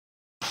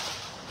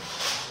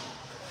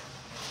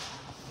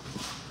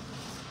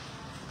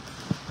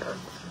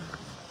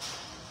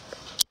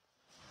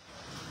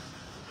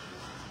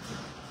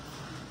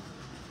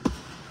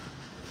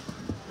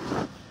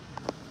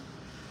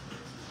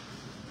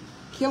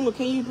Kilmer,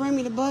 can you bring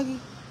me the buggy?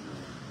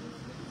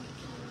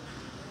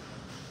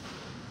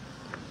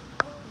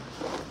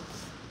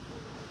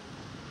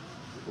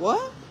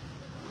 What?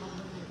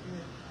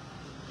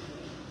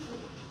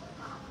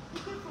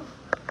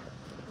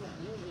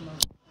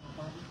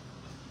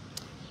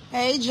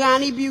 Hey,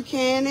 Johnny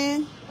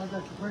Buchanan. I got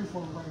your gray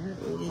phone right here.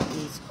 Get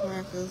these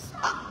crackers.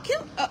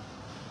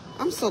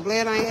 I'm so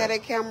glad I ain't had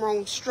that camera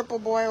on stripper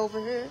boy over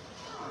here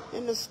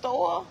in the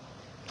store.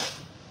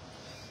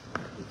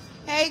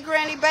 Hey,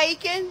 Granny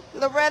Bacon,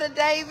 Loretta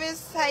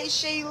Davis. Hey,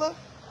 Sheila.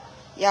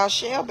 Y'all,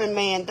 Shell been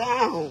man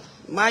down.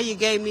 Maya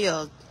gave me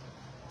a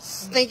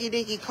stinky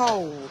dinky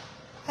cold.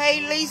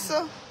 Hey,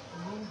 Lisa.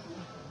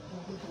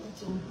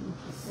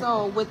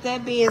 So, with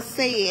that being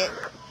said,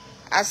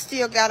 I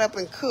still got up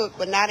and cooked,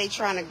 but now they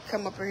trying to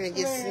come up here and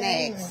get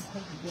snacks.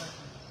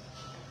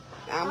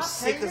 I'm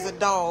sick as a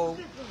dog,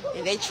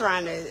 and they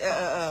trying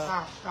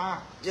to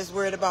just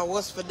worried about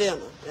what's for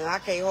dinner, and I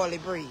can't hardly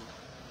breathe.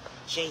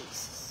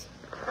 Jesus.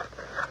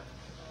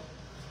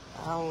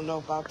 I don't know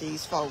about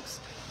these folks.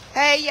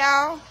 Hey,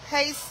 y'all.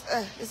 Hey,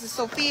 this is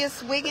Sophia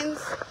Swiggins.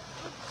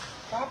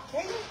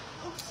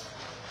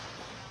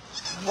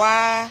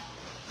 Why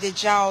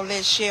did y'all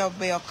let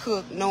ChelleBelle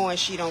cook knowing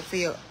she don't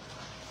feel?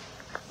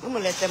 I'm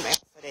gonna let them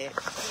answer that.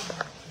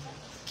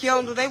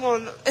 Kendall, they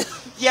want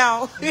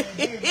y'all.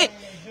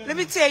 Let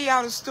me tell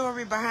y'all the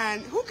story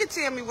behind. Who can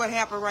tell me what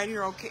happened right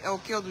here on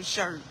Kendall's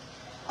shirt?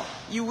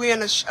 You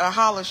wearing a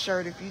holler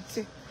shirt if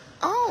you.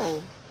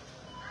 Oh,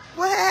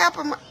 what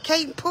happened?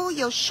 Kate, pull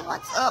your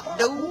shorts up,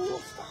 dude.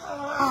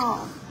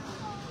 Oh.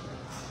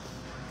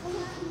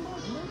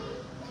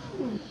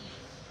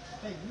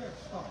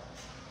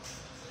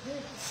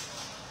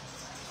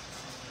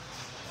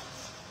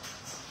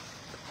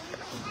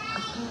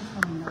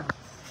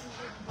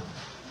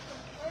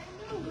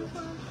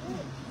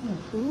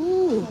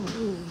 Ooh.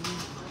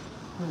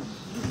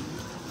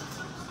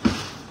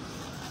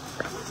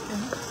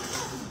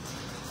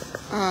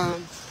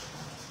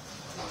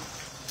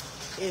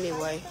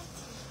 Anyway.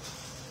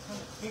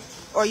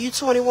 Are you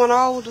 21 or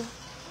older?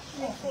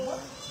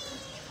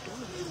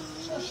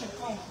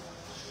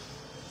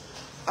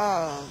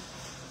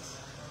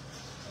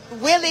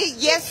 Willie,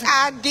 yes,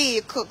 I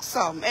did cook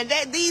something. And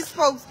that these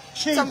folks,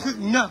 she ain't cook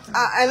nothing.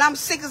 And I'm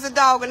sick as a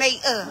dog, and they,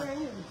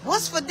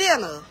 what's for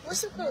dinner?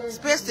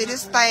 Especially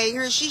this thing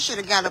here, she should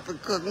have got up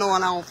and cooked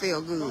knowing I don't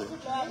feel good.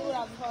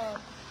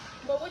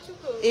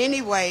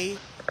 Anyway,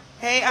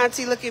 hey,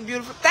 Auntie, looking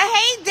beautiful.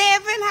 Hey,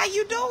 Devin, how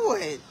you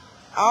doing?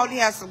 Aldi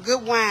has some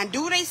good wine.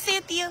 Do they,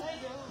 Cynthia?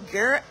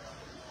 Girl.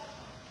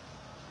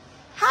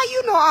 How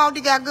you know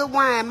Aldi got good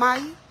wine,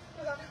 Maya?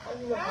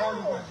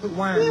 Good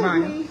wine,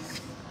 Maya.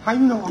 How you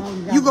know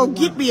Aldi got you gonna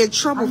get me in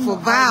trouble for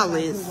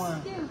violence.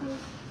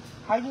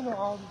 How you know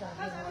Aldi got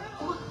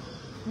good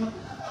wine?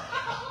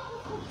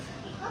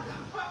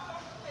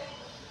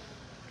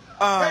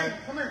 Hey,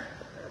 come here.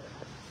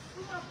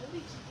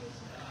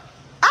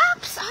 I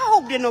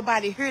hope that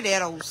nobody hear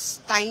that old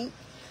stink.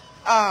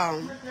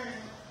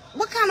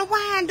 What kind of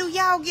wine do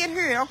y'all get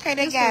here? Okay,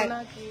 they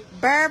got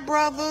Bear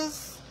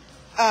Brothers.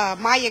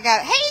 Maya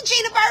got, hey,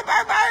 Gina,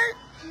 bird.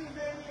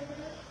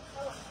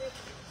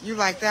 You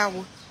like that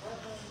one?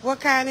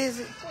 What kind is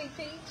it? Sweet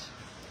peach.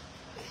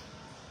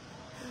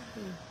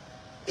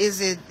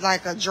 Is it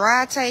like a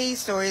dry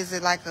taste, or is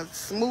it like a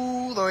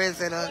smooth, or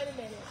is it a...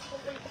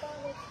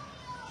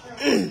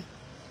 Wait a minute.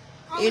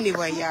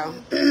 Anyway, y'all.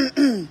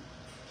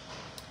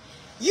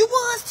 You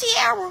was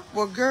Tiara?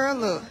 Well, girl,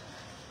 look.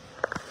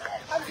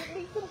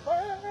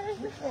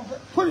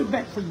 Put it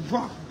back for you,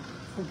 drop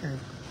it. Okay.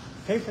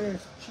 Pay for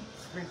this.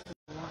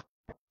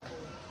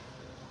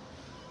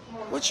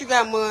 What you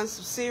got, Mom?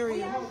 Some cereal?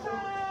 Y'all.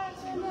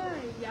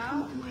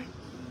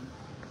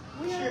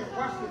 Michelle,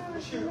 watch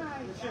this.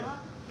 Michelle.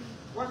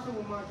 Watch the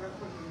woman that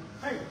put you.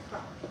 Hey,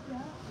 stop.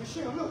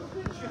 Michelle, look.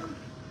 Michelle.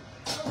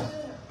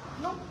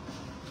 Look.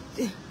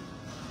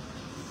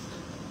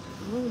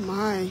 Oh,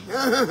 my.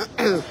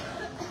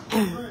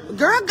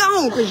 Girl,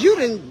 gone, because you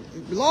didn't,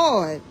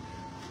 Lord.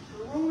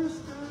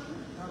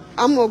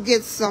 I'm going to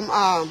get some,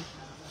 I'm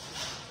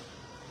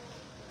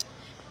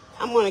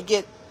going to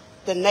get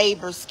the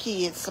neighbor's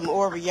kids some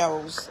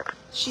Oreos.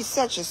 She's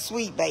such a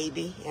sweet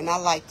baby, and I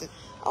like it.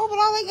 Oh, but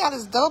all they got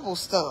is double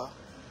stuff.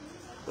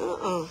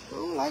 I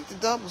don't like the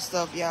double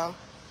stuff, y'all.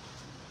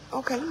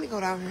 Okay, let me go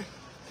down here.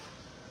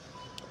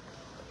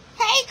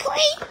 Hey,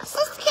 Cree,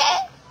 Sister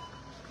Cat.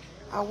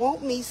 I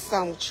want me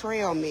some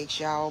trail mix,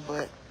 y'all,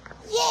 but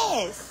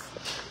yes.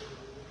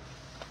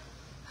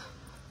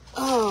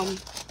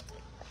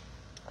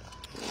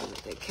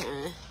 That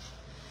kind.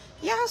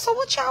 Y'all, so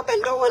what y'all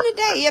been doing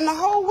today and the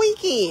whole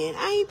weekend?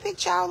 I ain't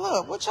picked y'all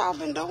up. What y'all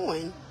been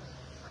doing?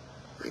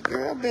 Your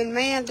girl been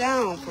man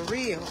down for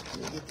real. Let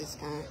me get this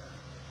guy.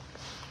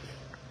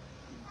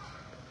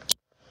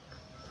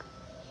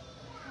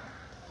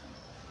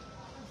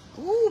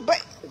 Ooh,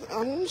 but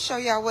I'm gonna show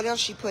y'all what else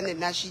she putting in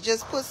now. She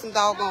just put some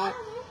doggone.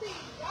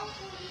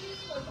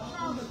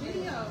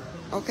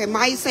 Okay,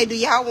 Maya say, do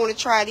y'all want to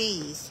try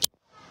these?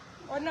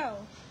 Or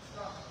no?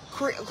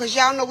 because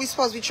y'all know we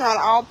supposed to be trying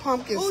all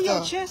pumpkin stuff.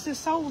 stuff. Your chest is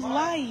so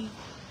light.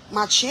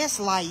 My chest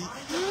light?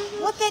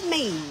 What that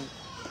mean?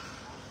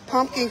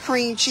 Pumpkin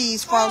cream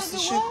cheese frosted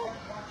sugar.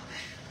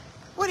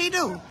 What do you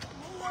do?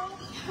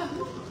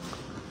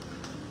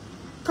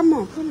 Come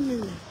on, put them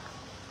in there.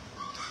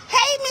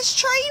 Hey, Miss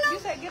Trina. You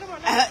said get them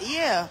on there?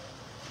 Yeah.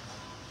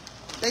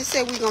 They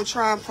said we're going to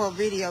try them for a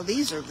video.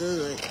 These are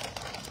good.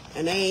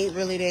 And they ain't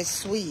really that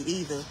sweet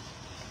either.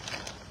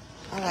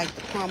 I like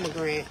the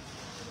pomegranate.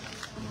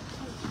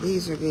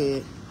 These are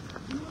good.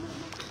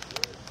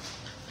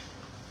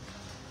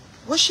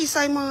 What she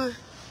say, Mom?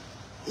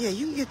 Yeah,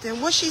 you can get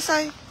them. What she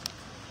say?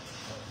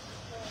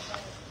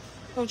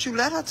 Don't you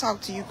let her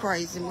talk to you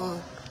crazy,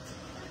 Mom.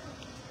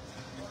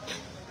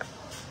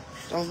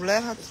 Don't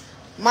let her.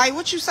 Mike,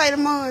 what you say to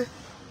Mom?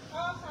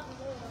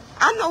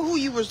 I know who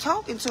you was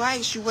talking to. I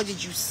asked you, what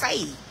did you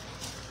say?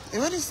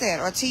 What is that?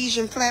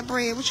 Artesian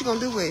flatbread? What you gonna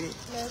do with it?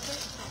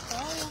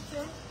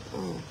 Nothing.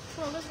 Oh.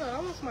 Come on, let's go. I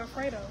want some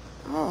Alfredo.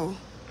 Oh.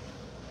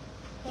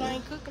 But I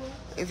ain't cooking it.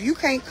 If you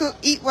can't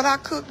eat what I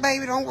cook,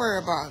 baby, don't worry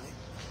about it.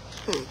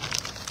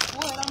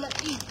 What I'm gonna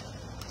eat?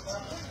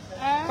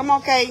 Come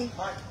on, Katie.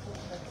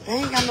 They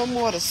ain't got no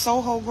more of the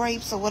Soho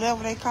grapes or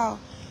whatever they call.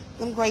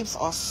 Them grapes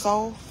are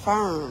so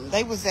firm.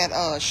 They was at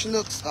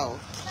Schnucks store.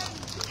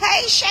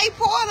 Hey, Shay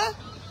Porter.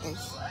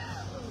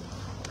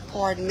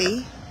 Pardon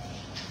me.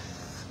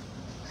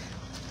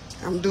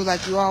 I'm gonna do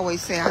like you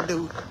always say I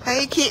do.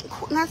 Hey, Kent.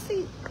 Now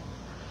see,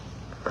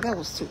 that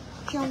was too.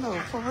 You know,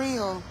 for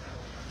real.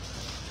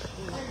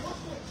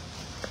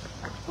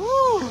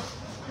 Ooh.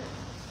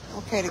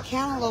 Okay, the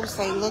cantaloupes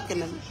ain't looking.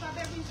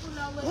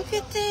 Look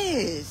at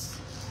this.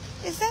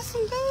 Is that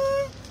some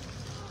good?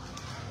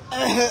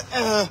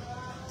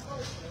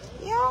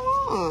 Yeah,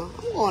 I'm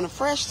going to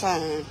Fresh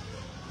Time.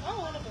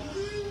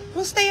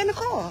 We'll stay in the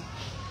car.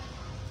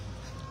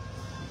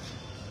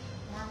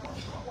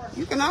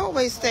 You can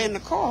always stay in the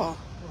car.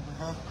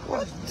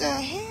 What the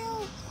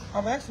hell?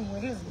 I'm asking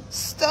what is it?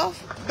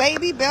 Stuffed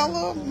baby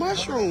Bella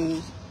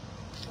mushrooms.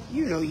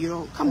 You know you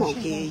don't. Come on,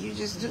 kid. You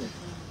just do.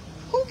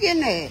 Who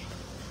getting that?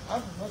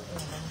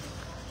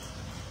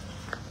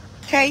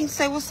 Kate,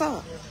 say what's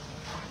up.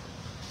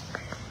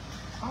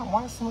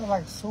 Why it smell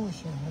like sewer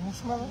shit? Can you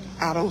smell it?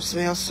 I don't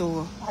smell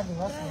sewer. I do.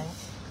 I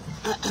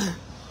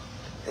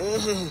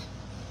smell it.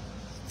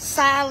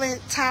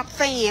 Silent top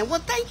fan.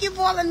 Well, thank you,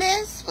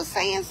 Volaness, for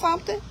saying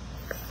something.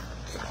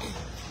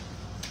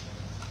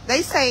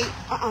 They say,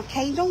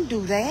 Kate, don't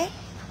do that.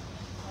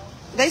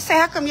 They say,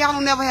 how come y'all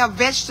don't never have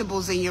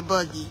vegetables in your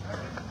buggy?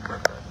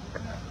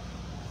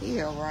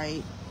 Yeah,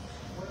 right.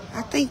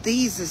 I think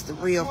these is the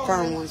real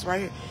firm ones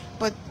right here.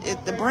 But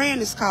the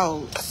brand is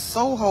called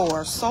Soho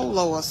or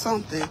Solo or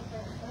something.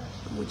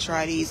 I'm going to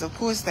try these. Of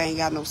course, they ain't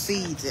got no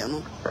seeds in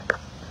them.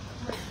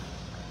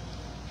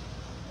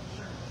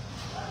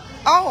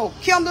 Oh,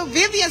 Kendall,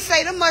 Vivian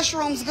say the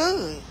mushrooms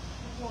good.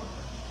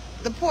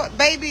 The poor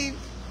baby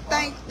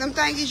them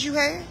thingies you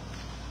had,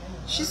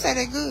 she said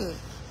they're good.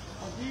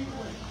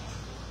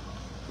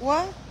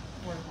 What?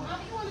 You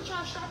want to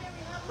try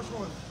strawberry hot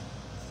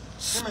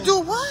wings? Do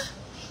what?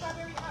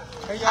 Strawberry hot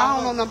I wings.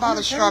 don't know nothing about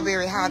a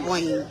strawberry hot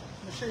wing.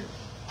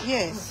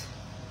 Yes.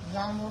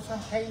 Y'all know some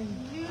Cajun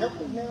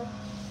peppers now?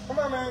 Come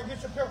on, man,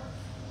 get your peppers.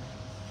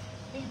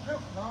 Eat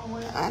peppers, long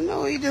way. I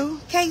know he do.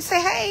 Kate, say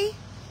hey.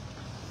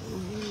 He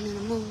ain't in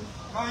the mood.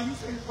 You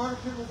say butter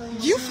peppers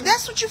ain't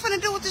That's what you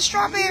finna do with the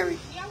strawberry?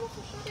 Yeah, I want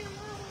some strawberry hot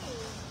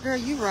wings. Girl,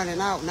 you running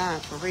out now,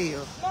 for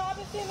real. No, I've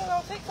been seeing it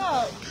on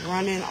TikTok.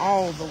 Running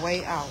all the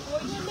way out.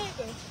 What you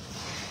making?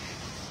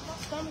 My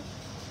stomach.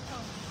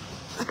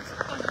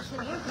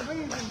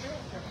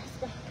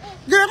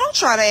 Girl, don't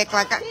try to act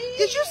like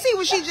Did you see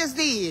what she just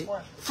did?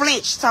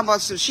 Flinched, talking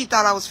about she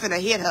thought I was finna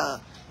hit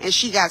her, and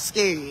she got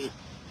scared.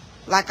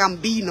 Like I'm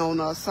beating on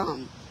her or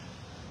something.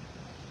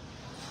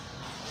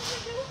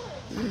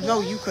 You know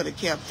you could have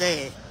kept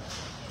that.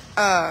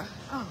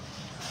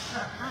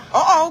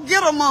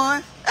 Get her,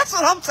 man. That's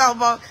what I'm talking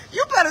about.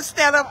 You better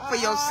stand up for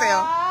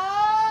yourself.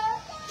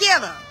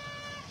 Get her.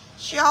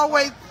 She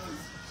always,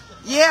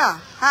 yeah,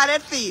 how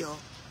that feel?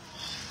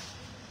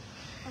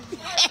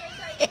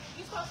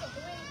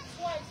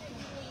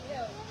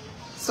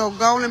 So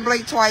go and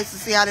blink twice to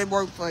see how that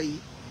work for you.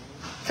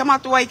 Come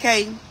out the way,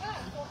 Kaden.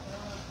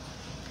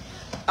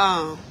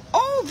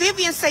 Oh,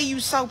 Vivian say you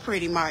so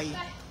pretty, Maya.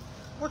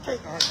 What take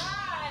her?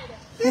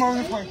 Come on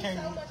this way,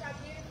 Kaden.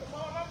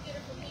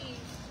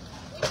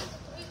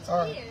 All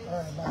right,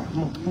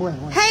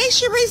 bye. Hey,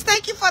 Sharice,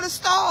 thank you for the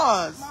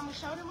stars. Mama,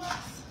 show them up.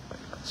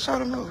 Show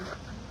them who.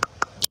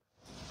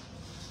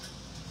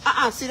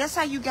 See, that's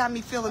how you got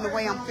me feeling the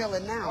way I'm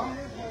feeling now.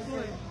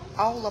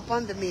 All up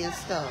under me and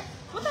stuff.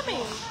 What that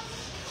mean?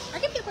 I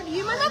can feel pretty.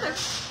 You my mother.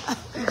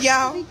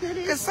 Y'all,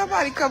 could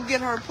somebody come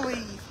get her,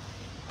 please?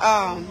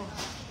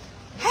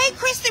 Hey,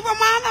 Christy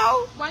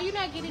Romano. Why you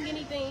not getting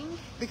anything?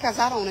 Because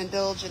I don't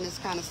indulge in this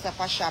kind of stuff.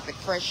 I shop at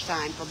Fresh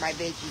Time for my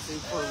veggies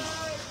and fruit.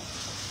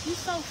 You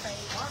so fake.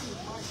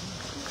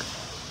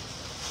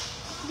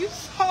 You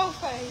so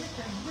fake.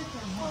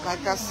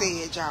 Like I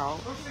said,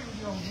 y'all.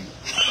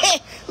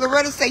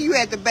 Loretta said you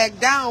had to back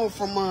down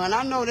from mine.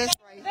 I know that's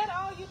right. Is that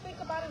all you think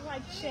about is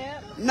like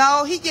chips?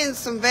 No, he getting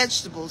some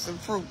vegetables and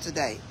fruit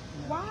today.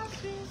 Why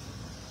is this?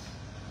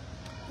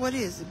 What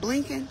is it?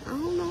 Blinking? I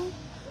don't know.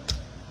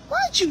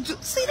 Why'd you do?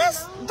 See,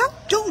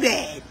 don't do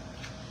that.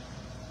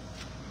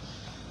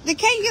 Did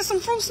Kate get some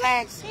fruit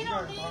snacks? He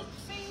don't need,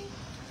 see?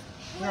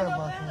 He ain't no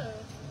better.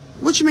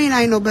 What you mean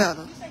I ain't no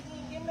better? You say he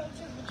ain't getting no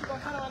chips, but you gonna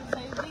cut on the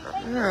same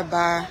thing? Girl,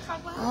 bye.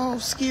 Oh,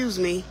 excuse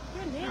me.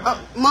 You're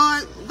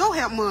Mon, go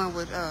help Mon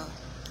with,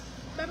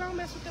 Baby, don't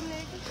mess with them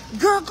niggas.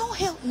 Girl, go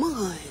help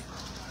Mon.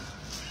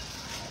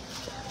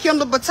 Kim,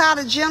 the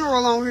Batata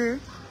General on here.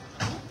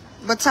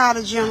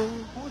 Batata General.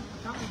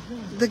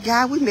 The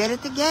guy we met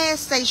at the gas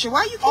station.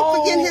 Why you keep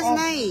forgetting his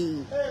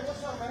name? Hey,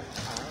 what's up, man?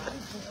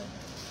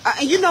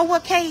 And you know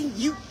what, Kay?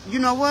 You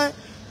know what?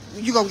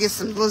 You gonna get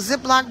some little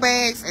Ziploc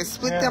bags and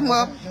split them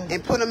up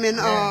and put them in.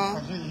 He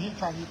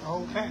tried to eat the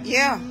whole pack.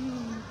 Yeah.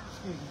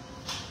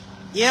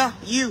 Yeah,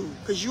 you,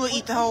 cause you will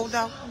eat the whole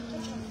dog.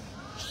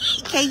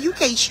 Kay, you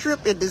can't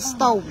strip at the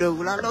stove,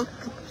 dude.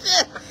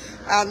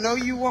 I know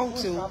you want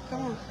to.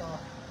 Come on,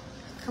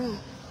 come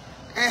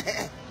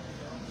on.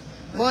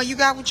 Boy, you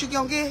got what you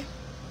gonna get?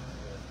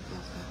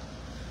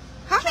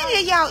 How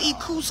many of y'all eat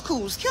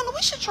couscous? Killer,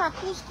 we should try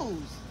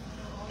couscous.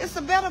 It's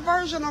a better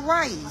version of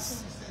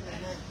rice.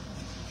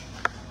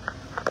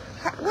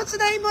 What's the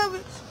name of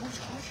it?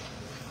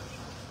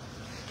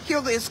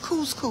 Killer, it's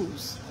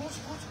couscous.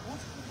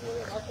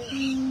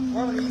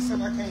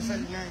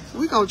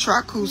 We gonna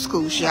try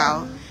couscous,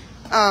 y'all.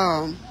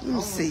 Let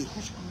me see.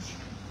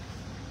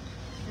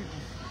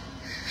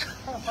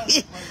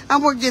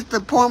 I'm gonna get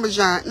the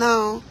Parmesan.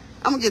 No,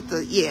 I'm gonna get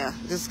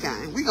this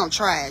kind. We gonna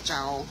try it,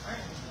 y'all.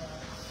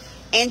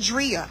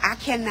 Andrea, I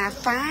cannot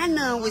find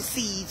none with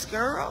seeds,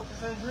 girl.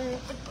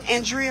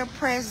 Andrea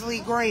Presley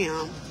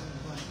Graham.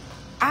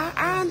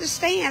 I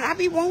understand. I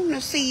be wanting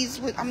the seeds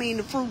with,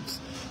 the fruits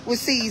with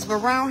seeds, but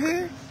around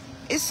here,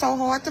 it's so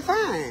hard to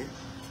find.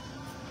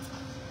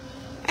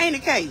 Ain't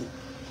it, Kate?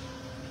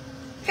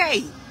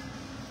 Kate.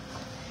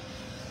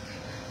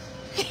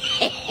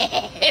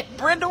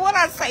 Brenda, what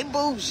I say,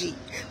 bougie?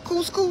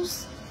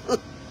 Couscous?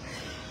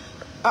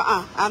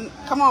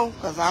 Come on,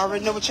 because I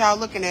already know what y'all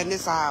looking at in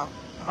this aisle.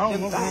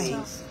 Them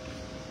things.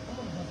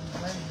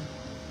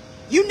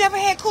 You never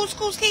had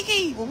couscous,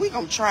 Kiki? Well, we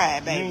gonna try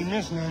it, baby.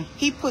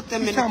 He put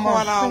them in the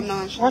cart all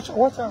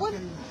nonchalantly.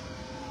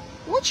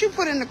 What you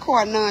put in the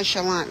cart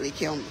nonchalantly,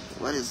 Kilmer?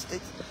 What is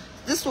this?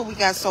 This is what we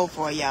got so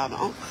far,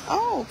 y'all.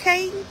 Oh,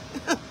 okay.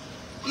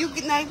 You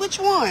get now, which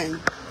one?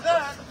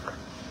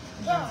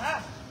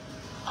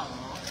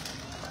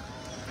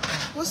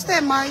 What's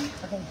that, Mike?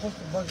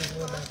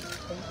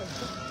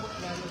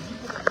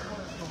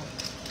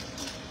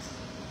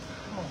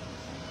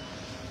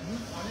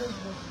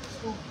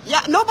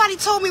 Yeah, nobody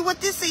told me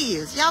what this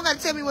is. Y'all gotta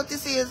tell me what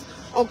this is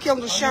on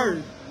Kimber's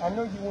shirt. I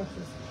know you went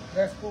to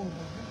that school.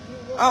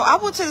 Oh, I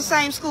went to the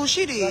same school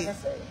she did. Like I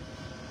said.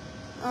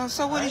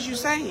 So what is you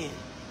saying?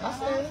 I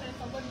said.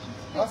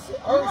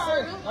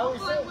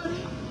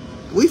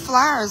 We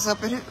flyers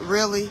up in here,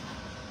 really?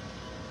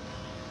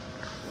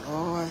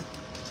 Lord.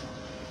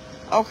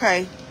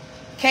 Okay.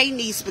 Kate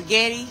needs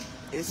spaghetti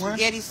and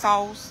spaghetti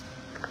sauce.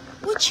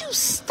 Would you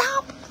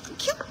stop?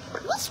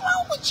 What's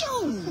wrong with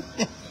you?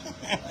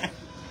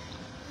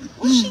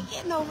 What's she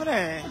getting over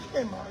there?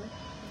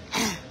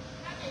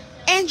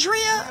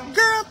 Andrea,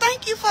 girl,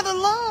 thank you for the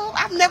love.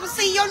 I've never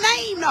seen your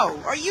name,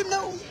 though. Or you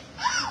know.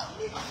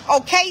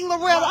 Okay,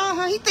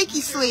 Loretta. He think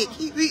he's slick.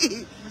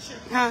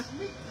 Huh?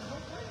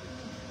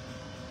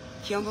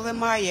 Kimberly and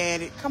Maya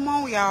at it. Come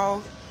on,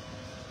 y'all.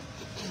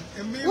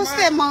 What's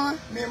that, Mom?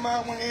 Me and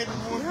Mom went ahead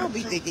and I'll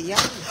be thinking,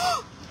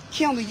 y'all.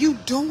 Kimberly, you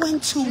doing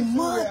too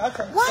much.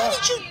 Why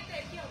did you?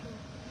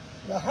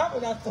 How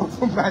would I throw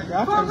from back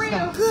there? For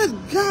real? Good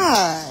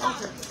God.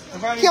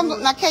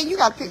 Kimberly, now, Kay, you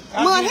got to pick.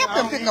 Mom, help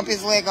him pick up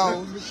his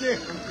Legos.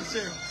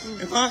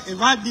 If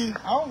I did,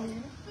 I don't need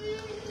it.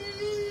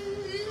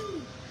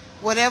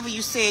 Whatever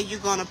you said you're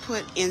going to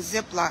put in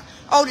Ziploc.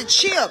 Oh, the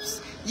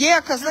chips. Yeah,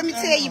 because let me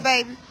tell you,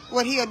 baby,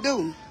 what he'll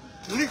do.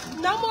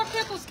 No more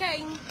pickles,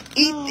 Kaden.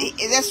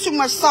 That's too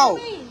much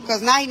salt.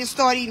 Because now he can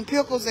start eating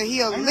pickles and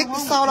he'll lick the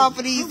salt off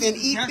of these and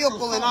eat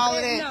pickle and all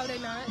of that. No, they're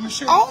not.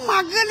 Oh,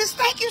 my goodness.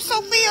 Thank you,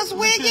 Sophia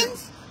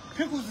Wiggins.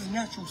 Pickles is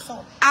natural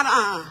salt.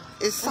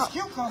 It's salt.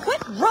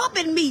 Quit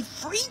rubbing me,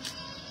 freak.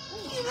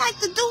 You like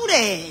to do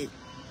that.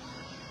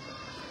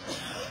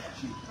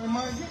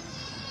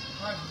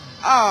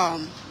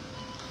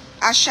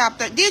 I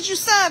shopped her. Did you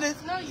sell it?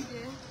 No, you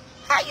didn't.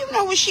 How you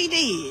know what she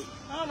did?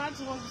 I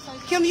just wanted to say.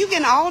 Kim, you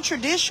getting all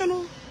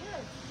traditional? Yes.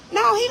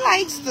 No, he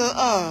likes the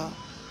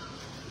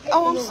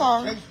Oh, I'm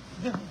sorry.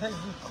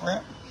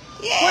 Crap.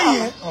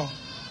 Yeah.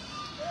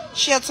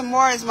 Shell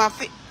tomorrow is my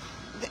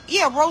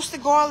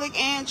roasted garlic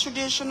and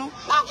traditional.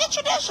 No, get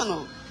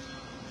traditional.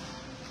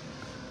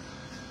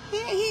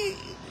 Yeah, he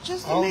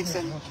just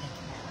mixing.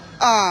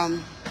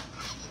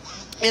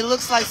 It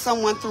looks like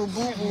someone threw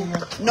boo boo.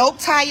 Nope,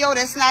 Tayo,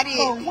 that's not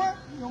it.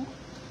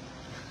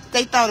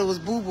 They thought it was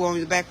boo-boo on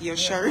the back of your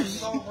shirt.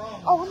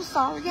 Oh, I'm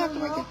sorry. You have to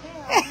wait.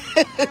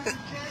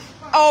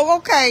 Oh,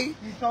 okay.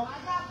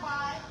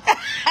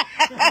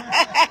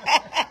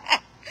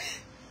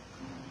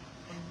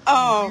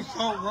 Oh.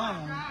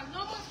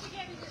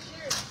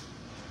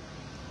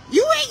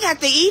 You ain't got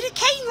to eat it.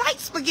 Kate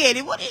likes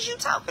spaghetti. What is you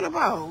talking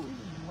about? No,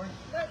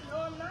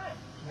 I'm not.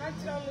 I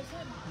tell him to.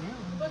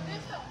 But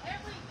this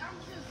I'm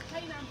just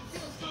Kate. I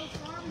feel so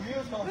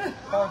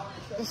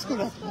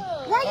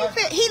sorry. Why you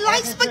feel? He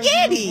likes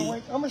spaghetti.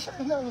 I'm gonna show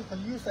you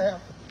now.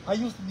 I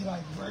used to be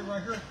like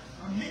right here.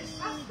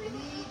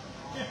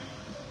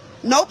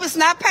 Nope, it's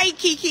not paid,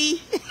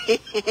 Kiki.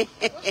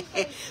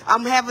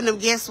 I'm having them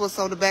guess what's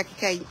on the back of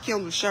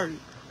Kendall's shirt.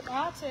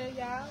 I'll tell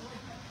y'all.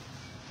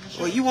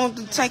 Well, you want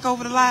to take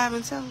over the live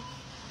and tell them?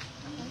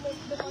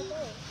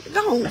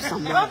 Go on,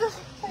 somebody.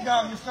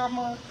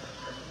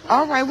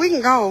 All right, we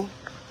can go.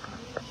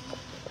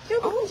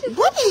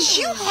 What is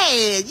you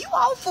had? You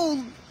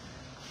awful.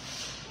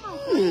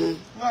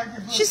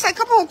 She said,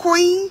 come on,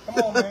 queen. Come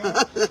on, man.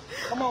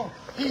 Come on.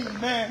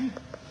 Man.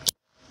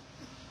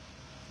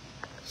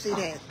 See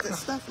that? The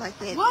stuff like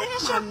that. What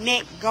That's is my your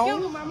neck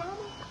go. my mama?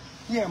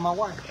 Yeah, my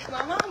wife.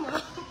 My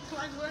mama.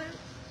 Like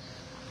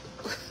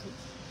what?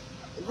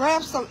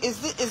 Grab some. Is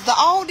the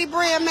Aldi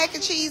brand mac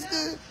and cheese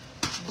good?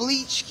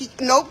 Bleach.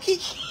 Nope,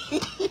 Kiki.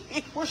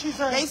 What she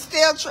saying? They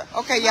still try.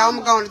 Okay, y'all,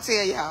 I'm going to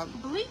tell y'all.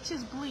 Bleach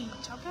is bleach,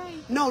 okay?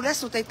 No,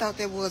 that's what they thought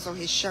that was on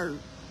his shirt.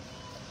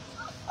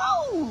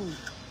 Oh.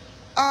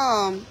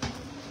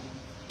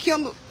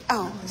 Kendall.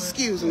 Oh,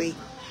 excuse me.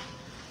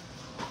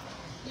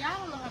 Y'all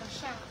don't know how to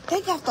shop. They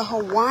got the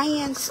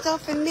Hawaiian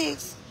stuff and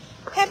mix.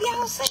 Have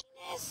y'all seen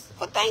this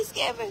for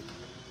Thanksgiving?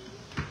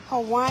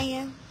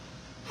 Hawaiian.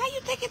 How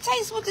you think it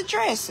tastes with the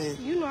dressing?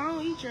 You know I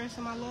don't eat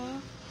dressing, my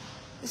love.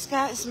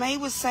 It's made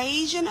with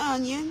sage and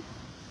onion.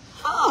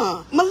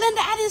 Huh.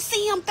 Melinda, I didn't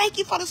see him. Thank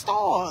you for the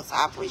stars.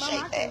 I appreciate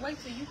Mama, I that. can't wait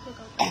till you cook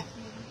on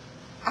Thanksgiving.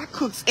 I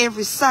cooks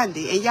every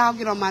Sunday, and y'all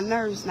get on my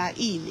nerves not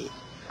eating it.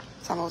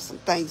 Talking about some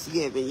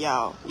Thanksgiving,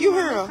 y'all. You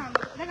heard her.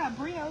 They got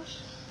brioche.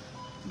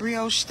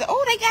 Brioche.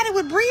 Oh, they got it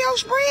with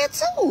brioche bread,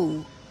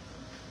 too.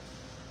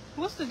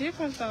 What's the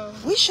difference, though?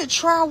 We should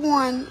try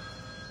one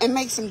and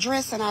make some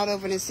dressing out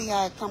of it and see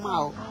how it come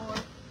out.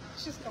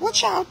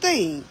 What y'all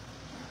think?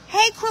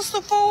 Hey,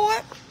 Crystal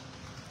Ford.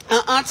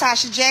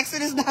 Tasha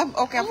Jackson is not.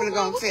 Okay, I'm gonna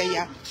go and tell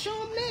y'all. Show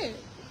them that.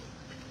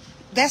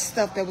 That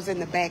stuff that was in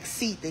the back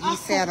seat that he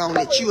sat on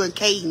that you and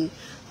Kaden.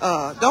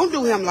 Don't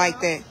do him like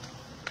that.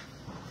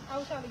 I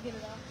was trying to get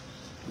it off.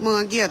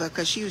 Mom, get her,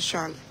 because she was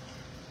trying.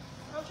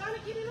 I'm trying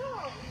to get it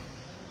off.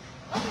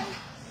 Okay.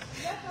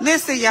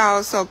 Listen,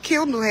 y'all, so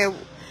Kendall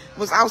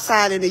was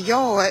outside in the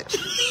yard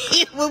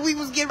when we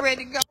was getting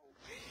ready to go.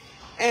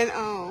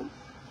 And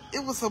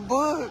it was a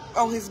bug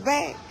on his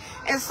back.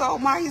 And so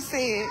Maya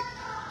said,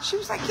 she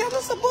was like, Kendall,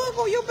 there's a bug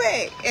on your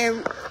back.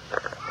 And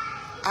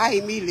I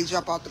immediately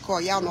jump out the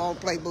car. Y'all know I don't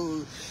play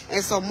bug.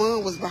 And so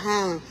Mom was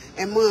behind,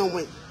 and Mom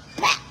went,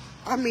 bah!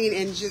 I mean,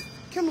 and just,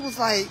 Kendall was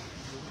like,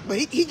 but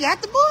he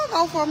got the bug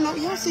off of him. No,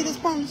 y'all see this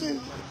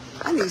ponytail?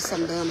 I need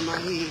something done to my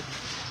head.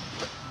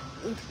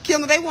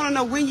 Kendall, they want to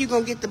know when you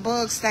going to get the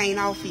bug stain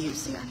off of you.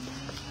 See,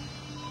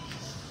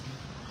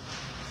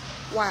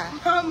 why?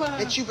 Mama.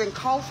 That you've been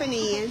coughing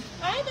in.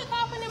 I ain't been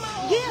coughing in my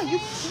own Yeah,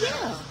 head.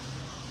 yeah.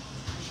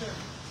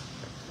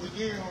 We're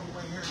getting on the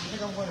way here. You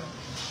think I'm going to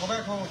go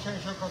back home and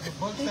change her because the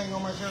bug stain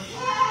on my shirt?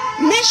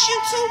 Miss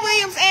you too,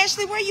 Williams.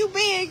 Ashley, where you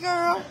been,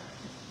 girl?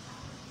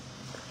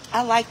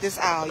 I like this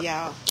aisle,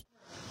 y'all.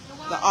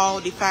 The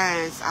Aldi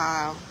Finds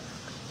aisle.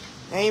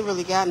 They ain't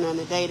really got none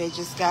today. They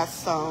just got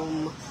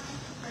some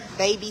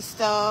baby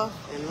stuff.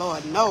 And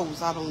Lord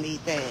knows I don't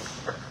need that.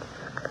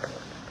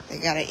 They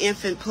got an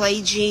infant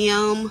play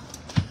gym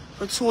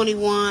for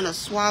 $21, a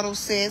swaddle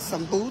set,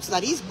 some boots.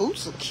 Now, these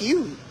boots are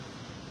cute.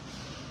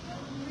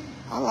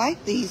 I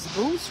like these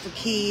boots for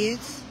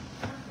kids.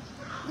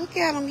 Look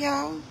at them,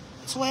 y'all.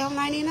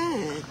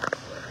 $12.99.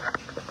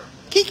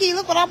 Kiki,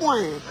 look what I'm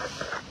wearing.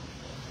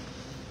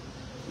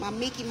 My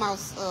Mickey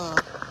Mouse,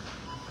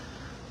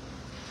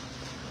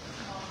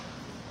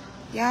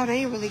 y'all, they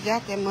ain't really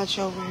got that much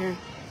over here.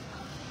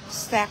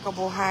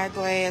 Stackable high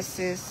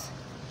glasses.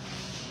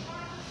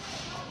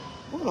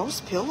 Oh,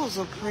 those pillows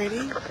are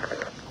pretty.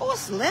 Oh,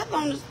 it's leather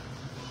on this.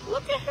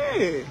 Look at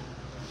her.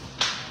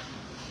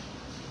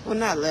 Well,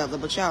 not leather,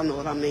 but y'all know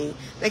what I mean.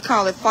 They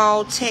call it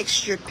fall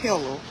textured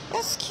pillow.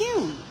 That's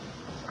cute.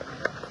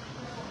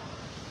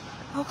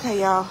 Okay,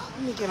 y'all.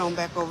 Let me get on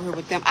back over here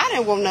with them. I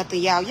didn't want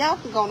nothing, y'all. Y'all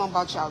can go on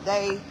about y'all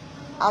day.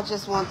 I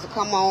just wanted to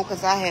come on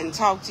because I hadn't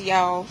talked to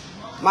y'all.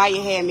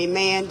 Maya had me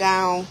man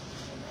down.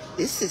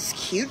 This is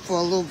cute for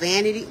a little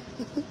vanity.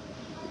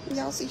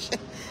 Y'all see shit?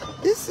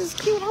 This is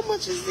cute. How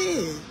much is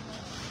this?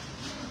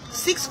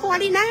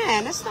 $6.49.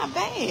 That's not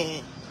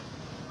bad.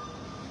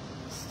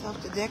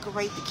 Stuff to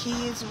decorate the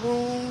kids'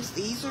 rooms.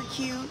 These are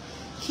cute.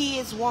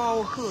 Kids'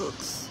 wall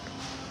hooks.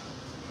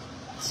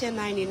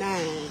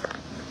 $10.99.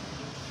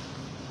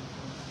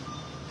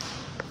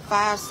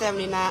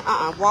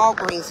 $5.79.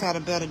 Walgreens had a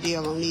better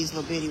deal on these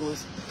little bitty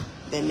ones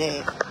than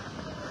that.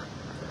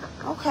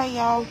 Okay,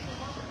 y'all.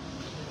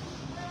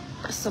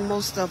 There's some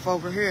more stuff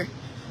over here.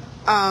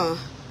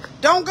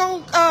 Don't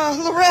go,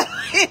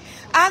 Loretta.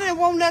 I didn't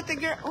want nothing,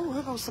 girl. Oh,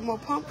 here goes some more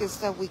pumpkin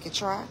stuff we could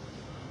try.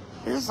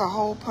 Here's a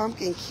whole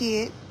pumpkin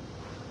kit.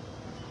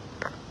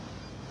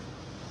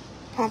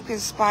 Pumpkin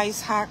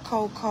spice, hot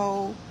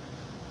cocoa,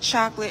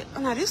 chocolate.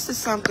 Oh, now this is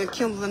something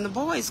Kimberly and the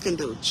boys can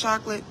do.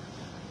 Chocolate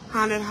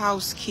haunted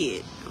house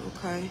kit.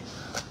 Okay.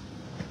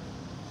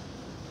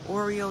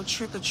 Oreo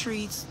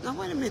trick-or-treats. No,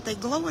 wait a minute. They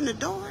glow in the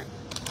dark?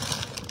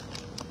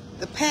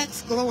 The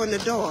packs glow in the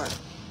dark.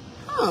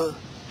 Huh.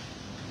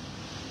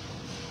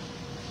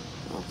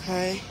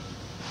 Okay.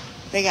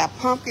 They got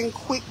pumpkin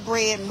quick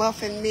bread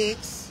muffin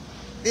mix.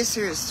 This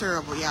here is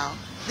terrible, y'all.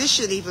 This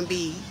should even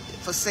be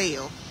for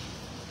sale.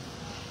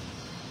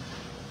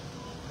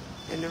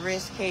 And the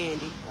rest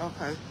candy.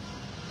 Okay.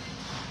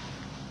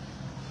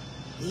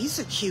 These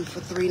are cute for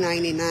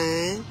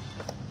 $3.99.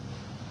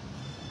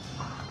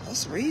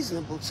 That's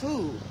reasonable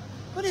too.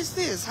 What is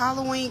this?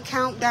 Halloween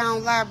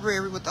countdown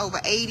library with over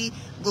 80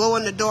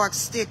 glow-in-the-dark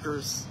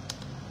stickers.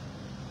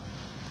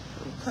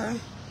 Okay.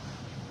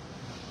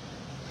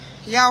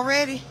 Y'all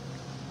ready?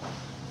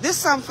 This is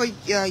something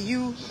for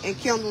you and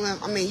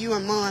Kendall, you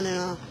and Mon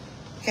and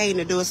Kaden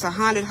to do. It's a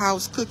haunted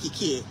house cookie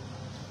kit.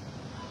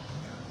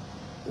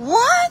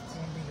 What?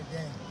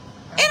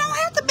 It don't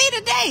have to be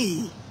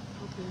today.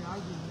 Okay, I'll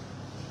do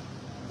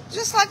it.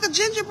 Just like a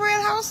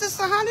gingerbread house, it's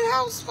a haunted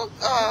house for,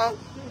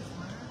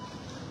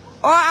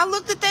 or I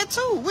looked at that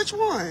too. Which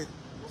one?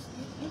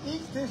 He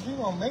eats this, you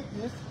gonna make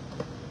this.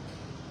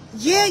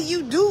 Yeah,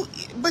 you do,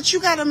 but you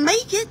gotta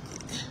make it.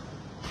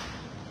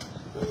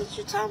 What did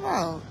you talk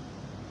about?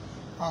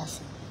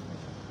 Awesome.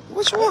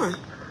 Which one?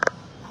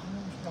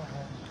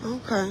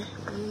 Okay.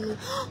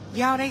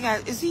 Y'all, they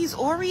got, is these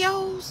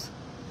Oreos?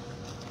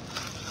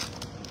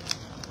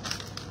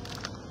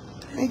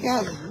 They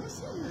got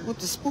with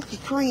the spooky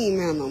cream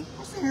in them.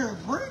 What's in here,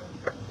 brick?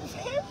 It's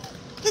heavy.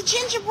 The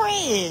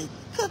gingerbread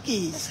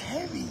cookies. It's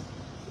heavy.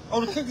 Oh,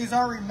 the cookies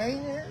already made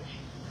here?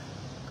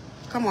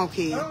 Come on,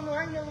 kid. I don't know,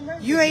 I ain't never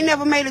made You ain't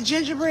never made a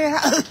gingerbread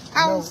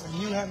house? No,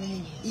 you haven't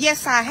either.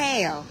 Yes, I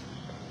have.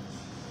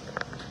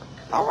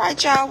 All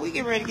right, y'all, we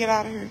get ready to get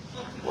out of here.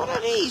 What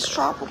are these?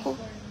 Tropical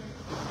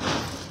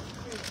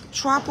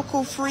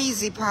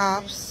Freezy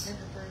Pops.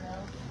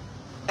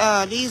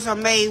 These are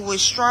made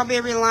with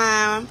strawberry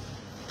lime,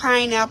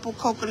 pineapple,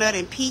 coconut,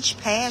 and peach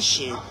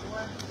passion.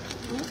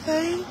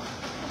 Okay.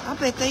 I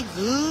bet they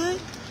good.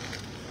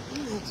 I'm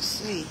gonna have to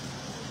see.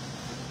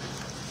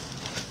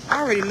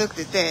 I already looked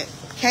at that.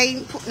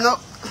 Kaden, no.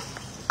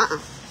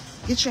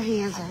 Get your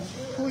hands on it.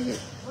 Pull your.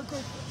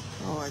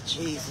 Oh,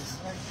 Jesus.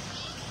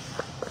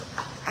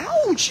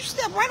 Ouch, you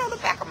stepped right on the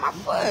back of my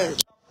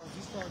foot.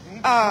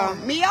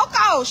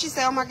 Miyoko, she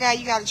said, oh my God,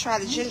 you got to try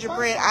the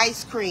gingerbread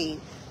ice cream.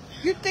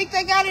 You think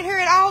they got it here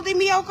at Aldi,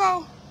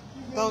 Miyoko?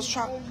 Those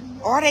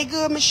are they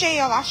good,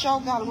 Michelle? I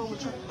sure got them on the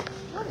truck.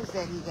 What is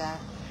that he got?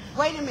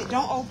 Wait a minute,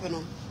 don't open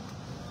them.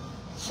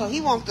 So he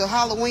wants the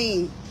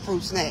Halloween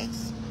fruit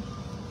snacks.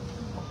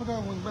 I'll put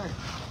that one back.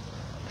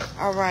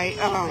 All right.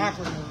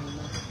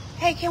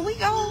 Hey, can we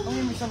go? Don't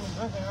give me something to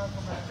drink and I'll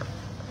go back.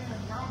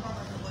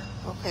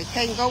 Okay,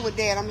 can't go with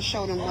that. I'm gonna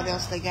show them what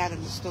else they got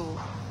in the store.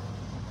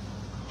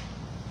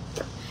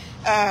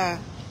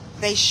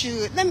 They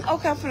should. Let me.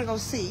 Okay, I'm gonna go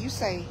see. You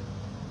say.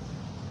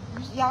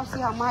 Y'all see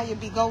how Maya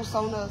be ghost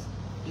on us?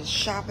 Just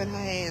shopping her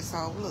ass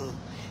off. Look.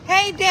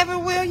 Hey,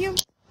 Devin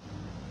Williams.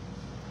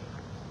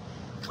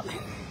 Come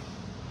here.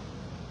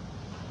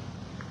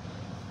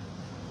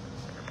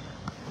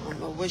 I don't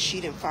know what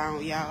she done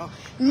found, y'all.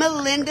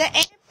 Melinda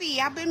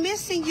Effie, I've been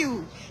missing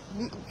you.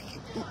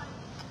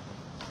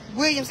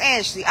 Williams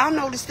Ashley, I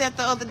noticed that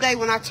the other day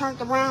when I turned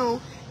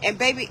around and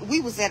baby, we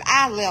was at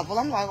eye level.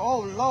 I'm like, oh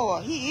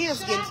Lord, he is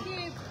getting. Should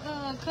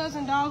I get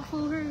cousin dog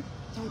food here?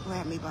 Don't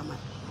grab me by my.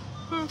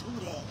 Do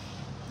that.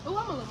 Oh,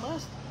 I'm a little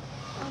musty.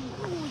 I'm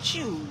with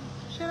you.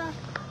 Should I?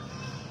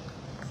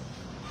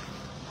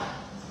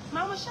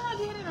 Mama, should I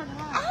get it or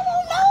not? I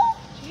don't know.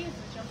 Jesus,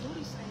 your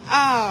booty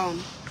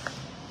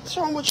stinks.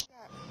 Show them what you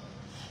got.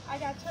 I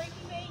got turkey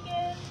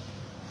bacon,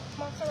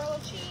 mozzarella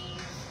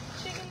cheese,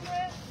 chicken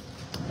breast,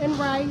 and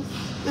rice.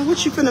 And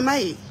what you finna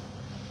make?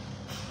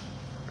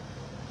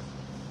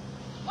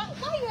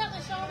 Why you have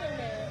the shoulder in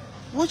there?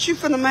 What you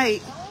finna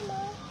make? I don't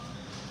know.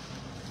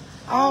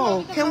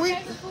 Oh, can my we?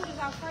 favorite food is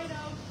Alfredo.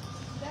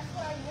 That's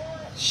what I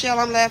want. Shell,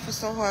 I'm laughing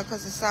so hard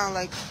because it sounds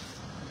like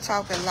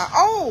talking loud.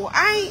 Oh,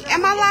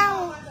 am I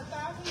loud? Like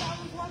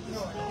 $1,000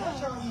 worth of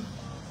stuff.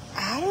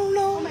 I don't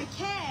know. I'm a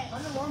cat. I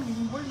know I'm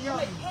eating. What are y'all I'm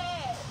a eating?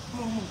 cat.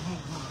 Come on.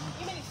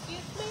 You mean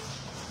excuse me?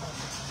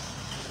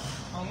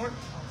 I want.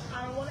 I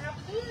don't want to have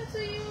to do that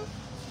to you.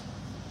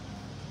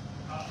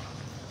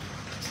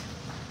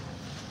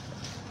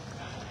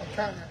 I'm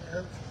trying not to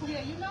hurt you.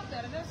 Yeah, you know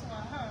better. That's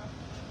why, huh?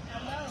 I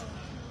know.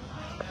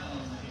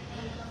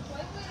 Don't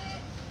play with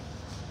it.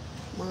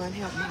 Mom,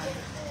 help Maya.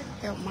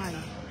 Help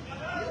Maya.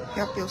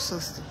 Help your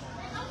sister.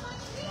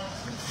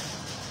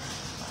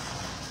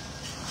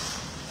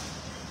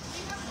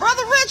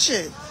 Brother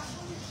Richard.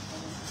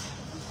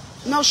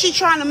 No, she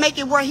trying to make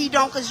it where he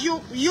don't, because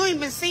you ain't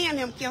been seeing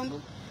him, Kendall.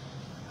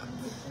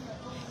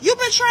 You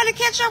been trying to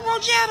catch up,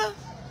 Rosetta?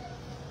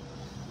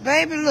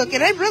 Baby, look,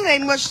 it ain't really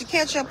ain't much to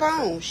catch up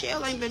on.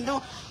 Shell ain't been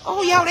doing.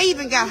 Oh, y'all, they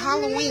even got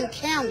Halloween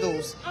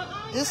candles.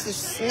 This is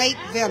snake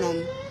venom.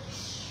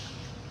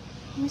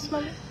 Let me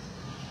smell it.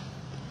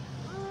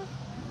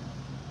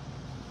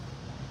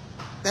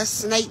 That's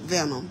snake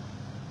venom.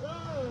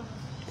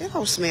 It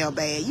don't smell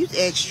bad. You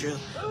extra.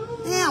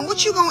 Damn,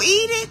 what you gonna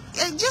eat it?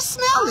 Just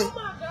smell it.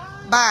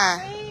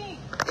 Bye.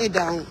 It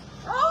don't.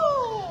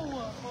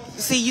 Oh.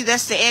 See, you.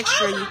 That's the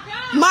extra.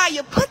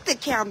 Maya, put the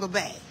candle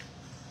back.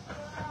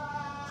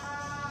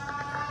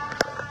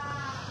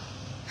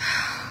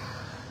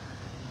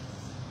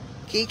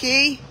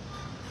 Kiki,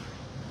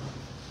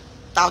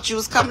 thought you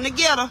was coming to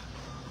get her.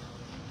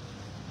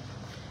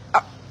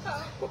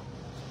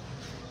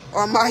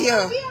 Or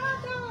Maya.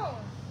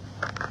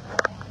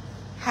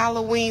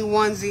 Halloween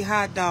onesie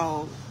hot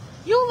dog.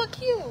 You look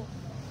cute.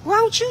 Why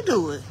don't you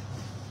do it?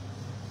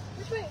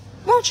 Which way?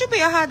 Won't you be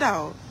a hot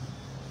dog?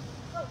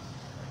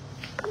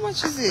 How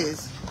much is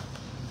this?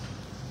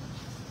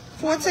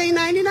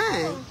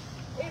 $14.99.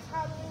 It's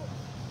Halloween.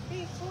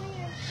 He's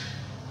twins.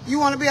 You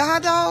want to be a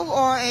hot dog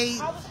or a...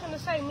 I was going to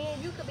say, me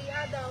and you could be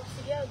hot dogs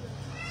together.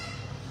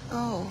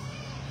 Oh.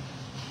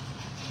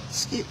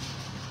 Skip.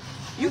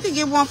 You can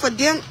get one for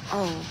dinner.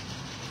 Oh.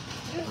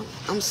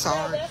 I'm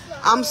sorry. No, that's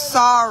not I'm funny.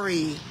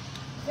 sorry.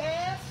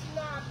 That's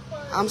not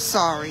funny. I'm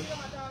sorry. You know my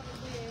dog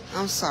is weird.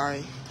 I'm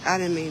sorry. I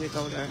didn't mean to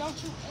go there.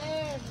 Don't you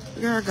ever.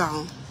 You're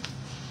gone.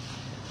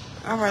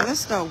 All right,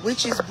 let's go.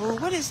 Witch's brew.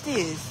 What is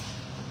this?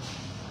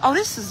 Oh,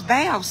 this is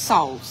bath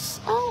salts.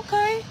 Oh,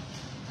 okay.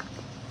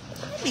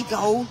 There we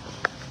go.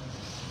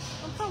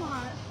 I'm so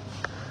hot.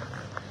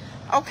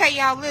 Okay,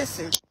 y'all,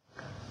 listen.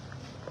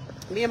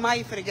 Me and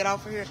Maya finna get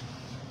off of here.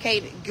 Okay,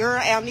 girl,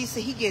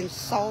 Alnisa, he getting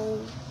so...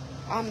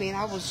 I mean,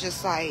 I was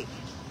just like...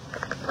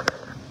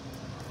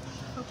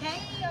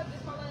 Okay,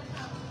 this my last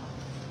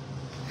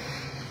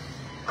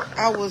time.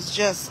 I was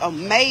just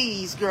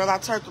amazed, girl. I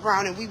turned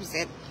around and we was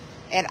at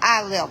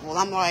eye level.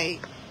 I'm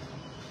like...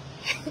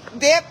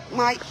 Deb,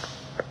 Mike...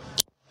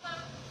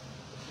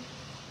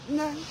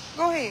 No,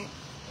 go ahead.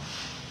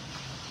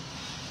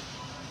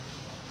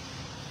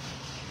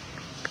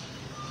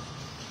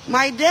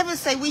 My Devin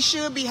say we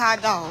should be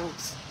hot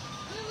dogs.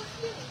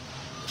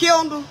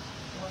 Kendall,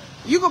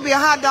 you gonna be a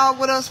hot dog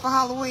with us for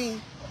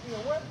Halloween?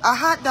 A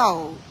hot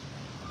dog.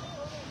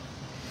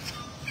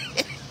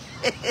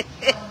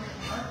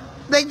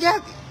 They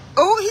got.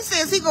 Oh, he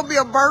says he gonna be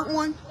a burnt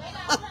one.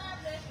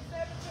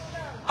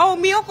 Oh,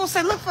 me uncle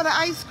said look for the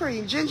ice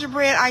cream,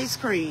 gingerbread ice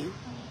cream.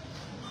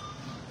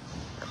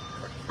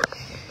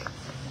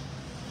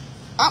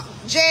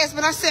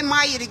 Jasmine, I sent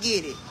Maya to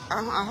get it.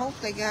 I hope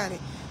they got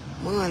it.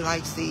 Mon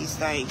likes these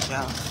things,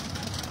 y'all.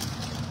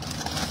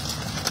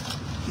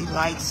 He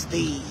likes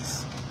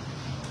these.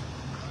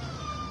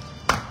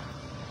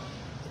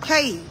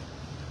 Kay,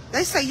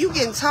 they say you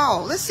getting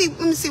tall. Let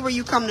me see where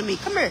you come to me.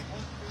 Come here.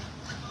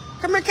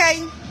 Come here,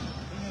 Kay.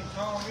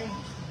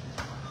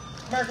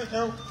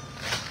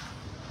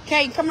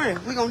 Kay, come here.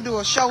 We're gonna do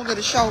a shoulder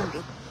to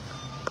shoulder.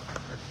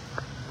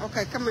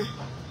 Okay, come here.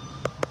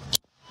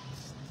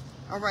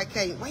 All right,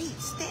 Kay. Wait,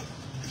 step.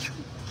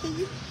 Can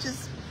you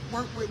just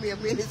work with me a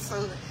minute,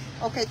 son?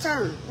 Okay,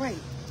 turn. Wait.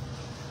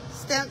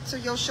 Step to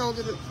your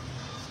shoulder. Do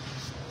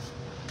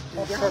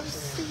y'all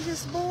see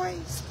this boy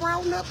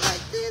sprouting up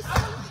like this?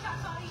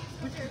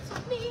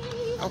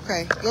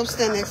 Okay, go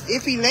stand next.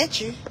 If he let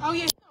you. Oh,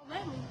 yeah, he don't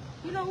let me.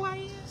 You know who I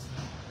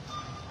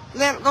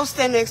is? Go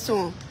stand next to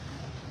him.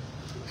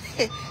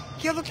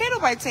 Killer, can't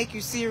nobody take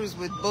you serious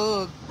with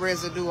bug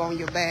residue on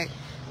your back.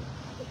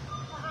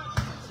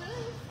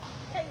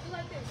 Hey, do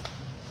like this.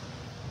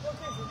 What is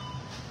it?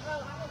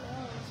 Oh, I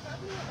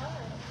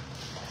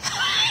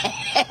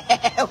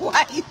don't know.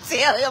 Why you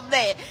tell him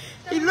that?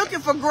 He looking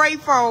for gray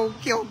phone,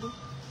 Kilda. Look,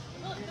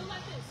 do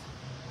like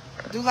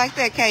this. Do like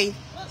that, Kay.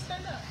 Look,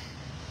 stand up.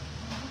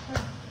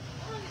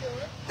 How you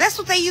doing? That's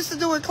what they used to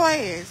do in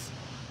class.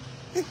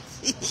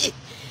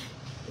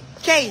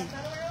 Kay,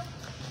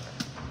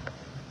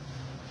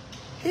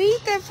 can you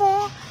eat that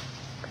for?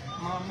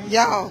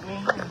 Y'all.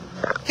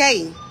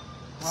 Kay,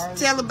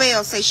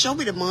 ChelleBelle, say, show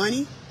me the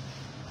money.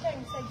 Hey,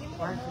 say, give me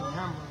that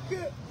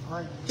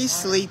money. He's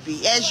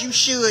sleepy, as you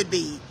should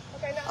be.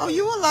 Okay, now, Oh,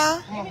 you a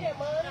lie. give me that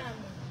money.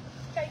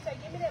 Okay, say,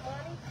 give me that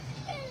money.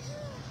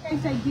 Okay,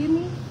 say, give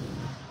me.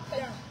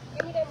 Say,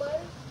 give me that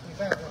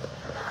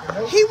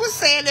money. He was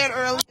saying that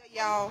earlier,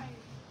 y'all.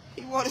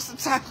 He wanted some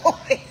Taco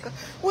Bell.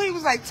 When he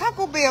was like,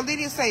 Taco Bell, they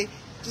didn't say,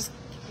 just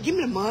give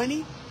me the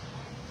money.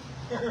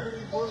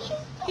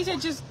 He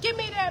said, just give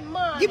me that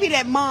money. Give me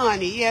that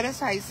money. Yeah, that's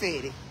how he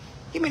said it.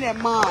 Give me that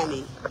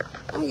money.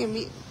 Don't give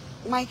me...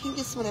 Mike, can you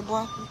get some of that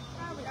broccoli?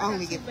 I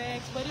only get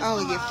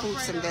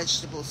fruits and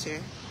vegetables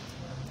here.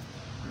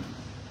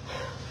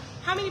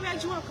 How many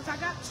bags you want? Because I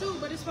got 2,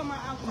 but it's for my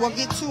Alfredo. Well,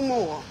 get 2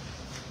 more.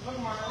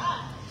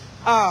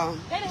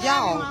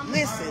 Y'all,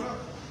 listen.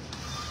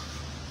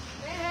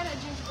 They had that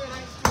gingerbread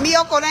ice cream.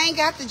 Miyoko, they ain't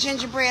got the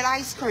gingerbread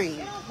ice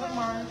cream.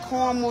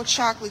 Caramel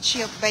chocolate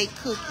chip baked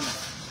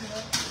cookies.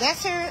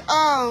 That's her,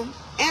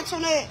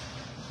 Antoinette.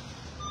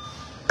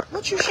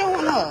 What you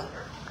showing her?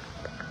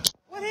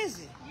 What is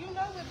it? You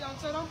know it don't,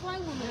 so don't play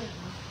with me.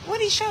 What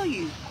did he show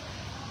you?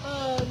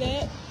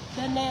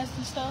 That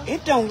nasty stuff.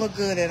 It don't look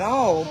good at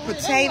all.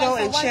 Potato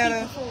and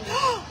cheddar.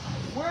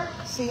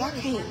 See, I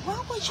can't.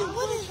 Why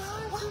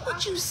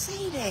would you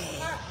say that?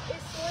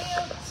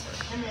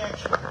 Let me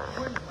ask you.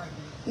 What is it like that?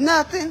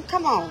 Nothing.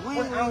 Come on. I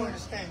don't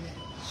understand that.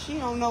 She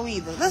don't know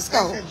either. Let's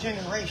go. That's a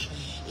generation.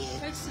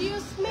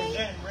 Excuse me?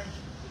 Generation.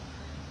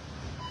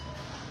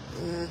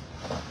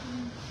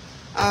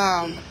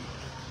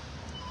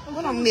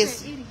 What I'm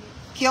missing?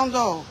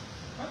 Kyondo.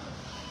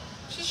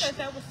 She said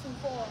that was too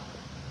far.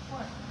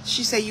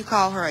 She said you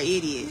call her an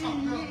idiot.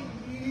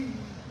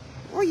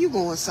 Where you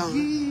going,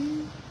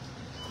 son?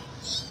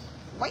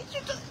 Wait,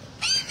 you do.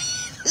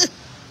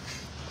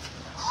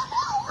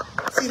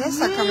 See, that's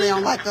how come they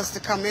don't like us to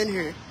come in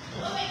here.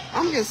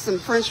 I'm getting some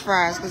French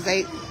fries because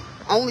they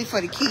only for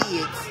the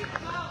kids.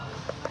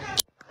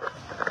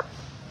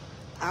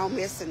 I don't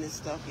miss in this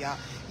stuff, y'all.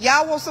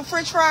 Y'all want some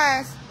French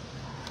fries?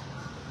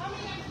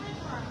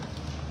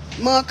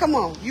 Mom, come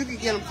on. You can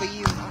get them for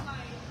you.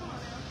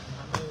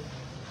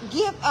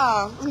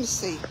 Let me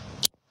see.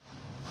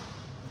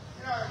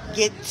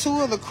 Get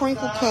 2 of the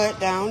crinkle cut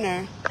down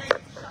there.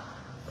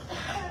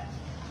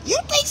 You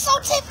think so,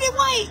 Tiffany?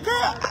 Wait,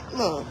 girl.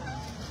 Look,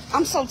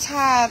 I'm so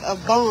tired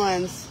of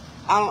buns.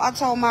 I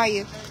told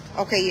Maya,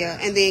 okay, yeah,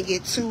 and then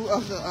get 2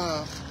 of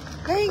the,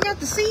 they ain't got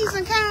the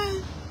seasoned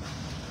kind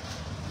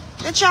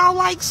that y'all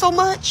like so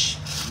much.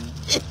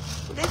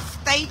 That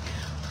steak.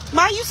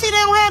 Maya, you see they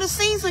don't have the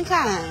seasoned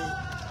kind.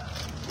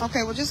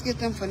 Okay, well, just get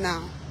them for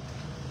now.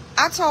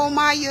 I told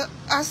Maya,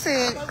 I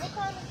said,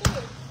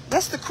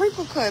 that's the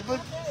crinkle cut, but,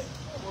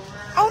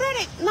 oh, that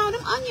ain't, no,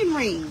 them onion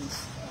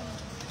rings.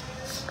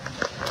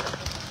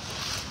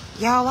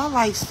 Y'all, I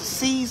like the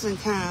seasoned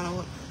kind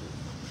of,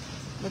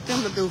 but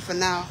them will do for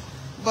now.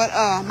 But,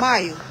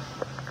 Maya,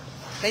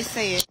 they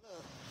said,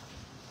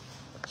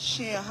 look,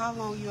 Shell, how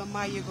long you and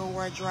Maya gonna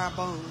wear dry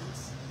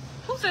buns?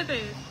 Who said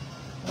that?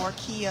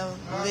 Markia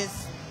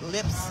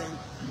Lipson.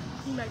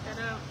 You make that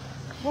up.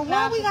 Well,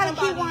 why we gotta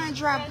keep wearing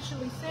dry?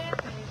 Actually said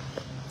that. I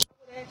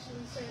would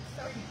actually said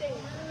something.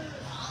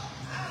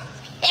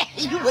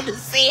 You would have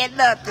said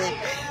nothing.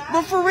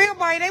 But for real,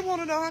 Maya, they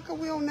want to know how come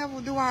we don't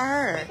never do our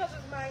hair. Because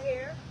it's my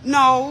hair.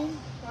 No.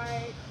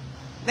 Right.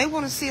 They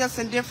want to see us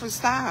in different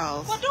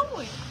styles. Well,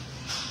 do it.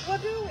 Well,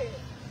 do it.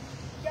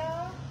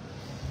 Y'all,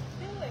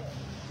 do it.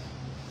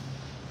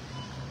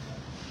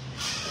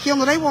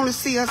 Kimber, they want to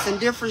see us in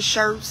different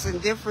shirts and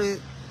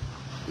different,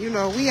 you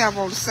know, we have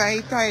on the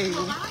same thing.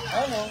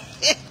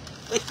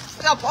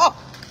 Stop off.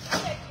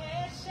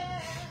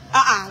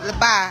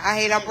 Bye. I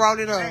hate I brought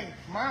it up. Hey,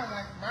 mine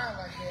like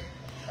that.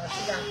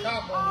 She got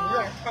cowboys. You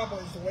got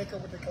cowboys to wake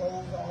up with the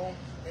clothes on,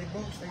 they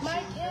boots, they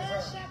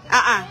shoes.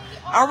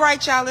 All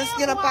right, y'all, let's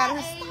get up out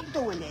of here. Stop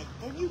doing that.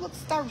 And you look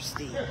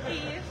thirsty.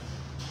 Okay,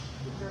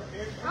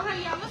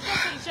 y'all, let's go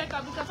to the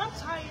checkout because I'm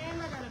tired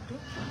and I gotta do.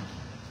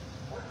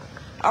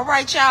 All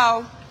right,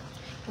 y'all.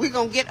 We're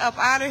going to get up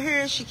out of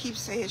here. She keeps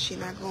saying she's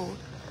not going.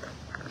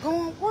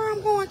 Going? Where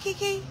I'm going,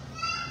 Kiki?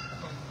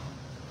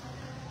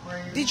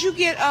 Did you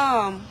get,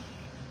 I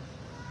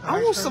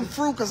want some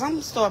fruit because I'm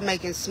going to start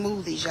making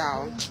smoothies,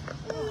 y'all.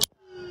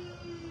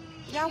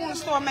 Y'all want to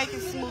start making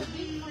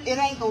smoothies? It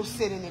ain't going to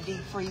sit in the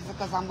deep freezer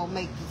because I'm going to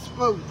make this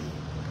smoothie.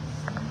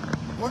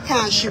 What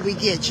kind should we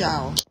get,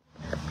 y'all?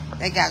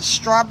 They got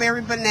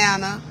strawberry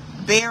banana,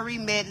 berry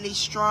medley,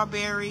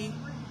 strawberry,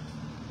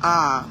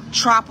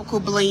 tropical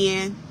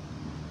blend,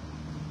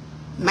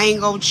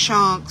 mango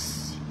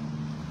chunks.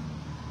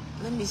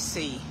 Let me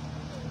see.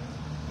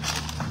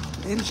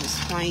 Them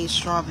just plain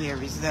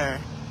strawberries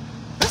there.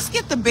 Let's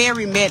get the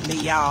berry medley,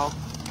 y'all.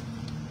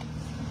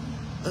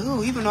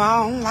 Ooh, even though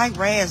I don't like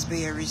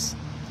raspberries.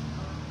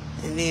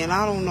 And then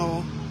I don't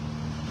know.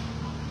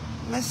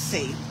 Let's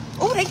see.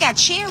 Oh, they got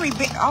cherry.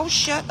 Oh,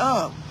 shut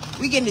up.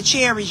 We getting the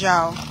cherries,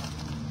 y'all.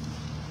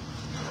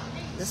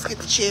 Let's get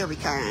the cherry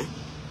kind.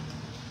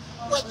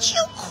 Would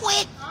you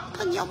quit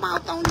putting your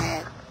mouth on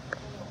that?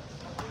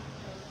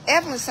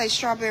 Evelyn say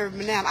strawberry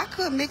banana. I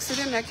could mix it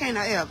in there, can't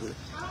I, Evelyn?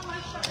 I don't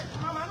like strawberry.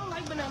 Mama, I don't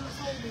like banana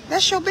smoothie.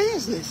 That's your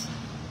business.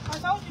 I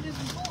told you this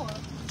before.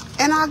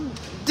 And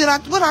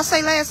what did I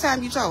say last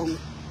time you told me?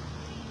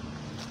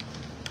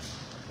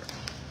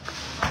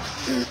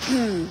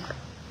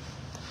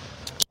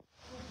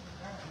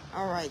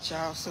 All right,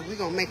 y'all. So we're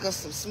going to make us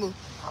some smooth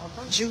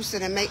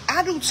juicing and make.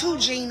 I do too,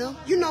 Gina.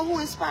 You know who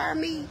inspired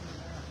me?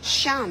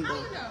 Shonda.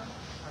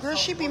 Girl,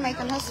 she be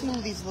making her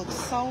smoothies look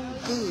so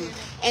good.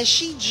 And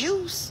she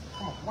juice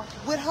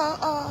with her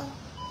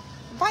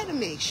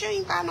Vitamix. She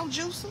ain't buy no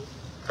juicer.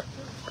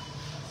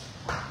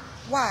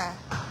 Why?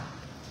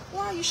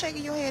 Why are you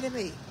shaking your head at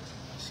me?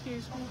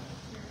 Excuse me.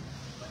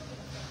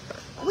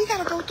 We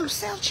gotta go through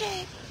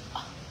self-check.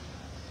 I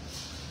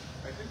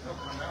think they'll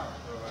come out,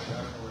 so I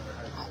don't know where they're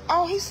headed.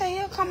 Oh, he said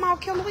he'll come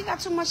out, Killer. We got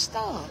too much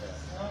stuff.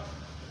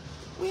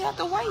 We have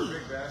to wait.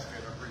 Big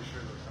basket, I'm pretty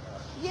sure they'll come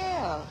out.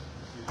 Yeah.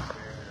 You just stand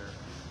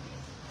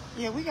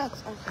there. Yeah, we got,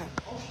 okay.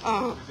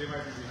 They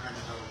might be behind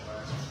the double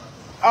glass or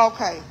something.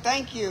 Okay,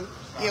 thank you.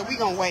 Yeah, we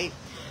gonna wait.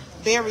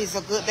 Berries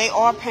are good. They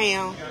are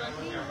pound.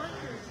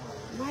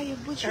 Maya,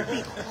 would you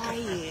be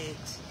quiet?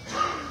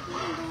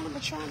 I'm doing,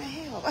 I'm trying to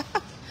help.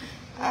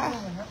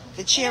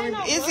 The cherry,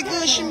 is it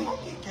good, Shmi?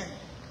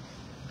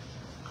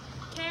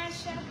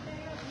 Cash App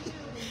there.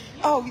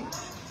 Oh,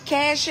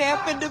 Cash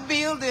App in the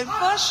building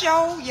for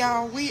sure,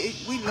 y'all. We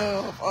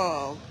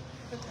love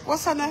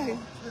what's her name?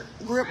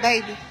 Grip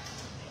Baby.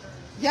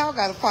 Y'all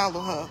gotta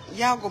follow her.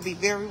 Y'all gonna be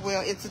very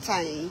well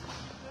entertained.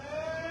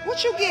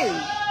 What you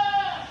getting?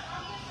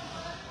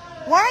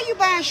 Why are you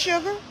buying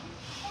sugar?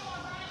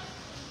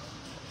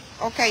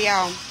 Okay,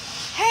 y'all.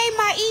 Hey,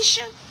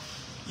 Maisha.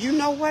 You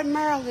know what,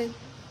 Maryland?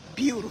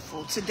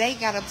 Beautiful. Today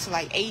got up to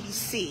like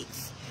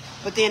 86.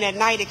 But then at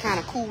night it kind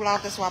of cooled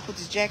off. That's why I put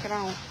this jacket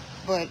on.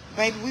 But,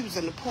 baby, we was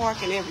in the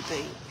park and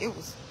everything. It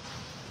was...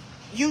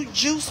 You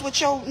juice with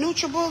your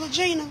NutriBullet,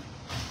 Gina?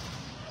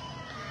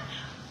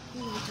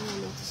 You're not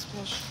doing nothing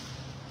special.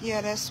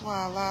 Yeah, that's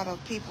why a lot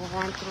of people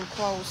run through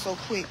clothes so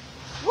quick.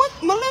 What,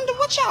 Melinda,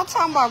 what y'all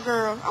talking about,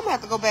 girl? I'm going to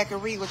have to go back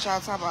and read what y'all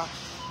talking about.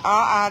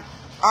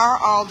 Our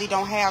Aldi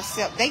don't have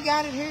self... They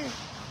got it here.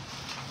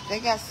 They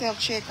got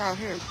self-checkout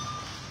here.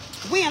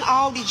 We in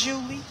Aldi,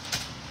 Julie.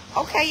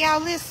 Okay, y'all,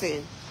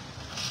 listen.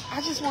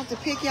 I just want to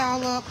pick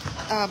y'all up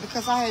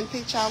because I hadn't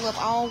picked y'all up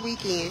all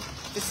weekend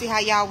to see how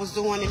y'all was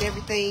doing and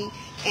everything.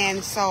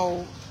 And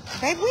so,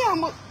 baby, we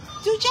almost...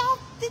 y'all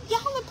didn't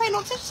pay no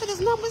attention to this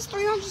number. It's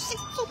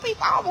 362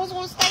 people. I almost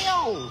want to stay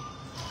on.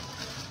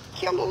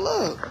 Kimber,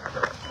 look.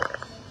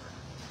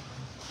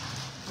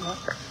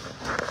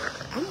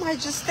 I might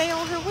just stay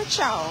on here with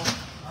y'all.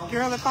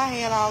 Girl, if I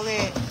had all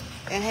that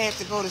and had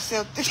to go to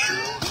self...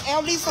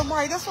 I'll need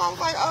somebody. That's why I was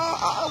like,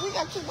 we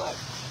got too much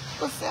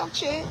for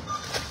self-check.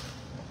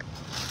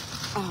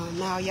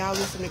 Now y'all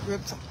listen to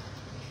Grip Time.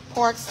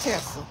 Parks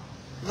Tesla.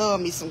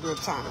 Love me some Grip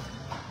Time.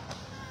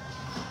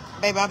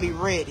 Baby, I'll be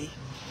ready.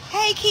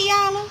 Hey,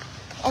 Kiana.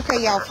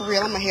 Okay, y'all, for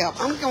real, I'm going to help.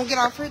 I'm going to get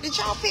off here. Did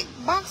y'all pick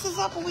boxes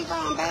up when we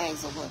buying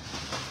bags or what?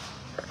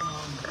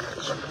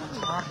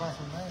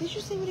 Did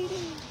you see what he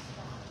did?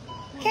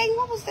 Kane,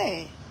 what was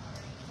that?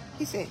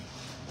 He said.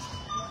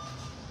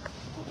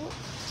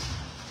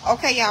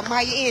 Okay, y'all,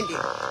 Maya ended.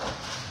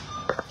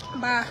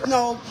 Bye.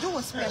 No, do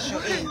a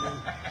special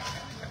ending.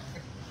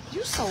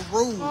 You so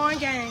rude. On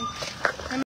game.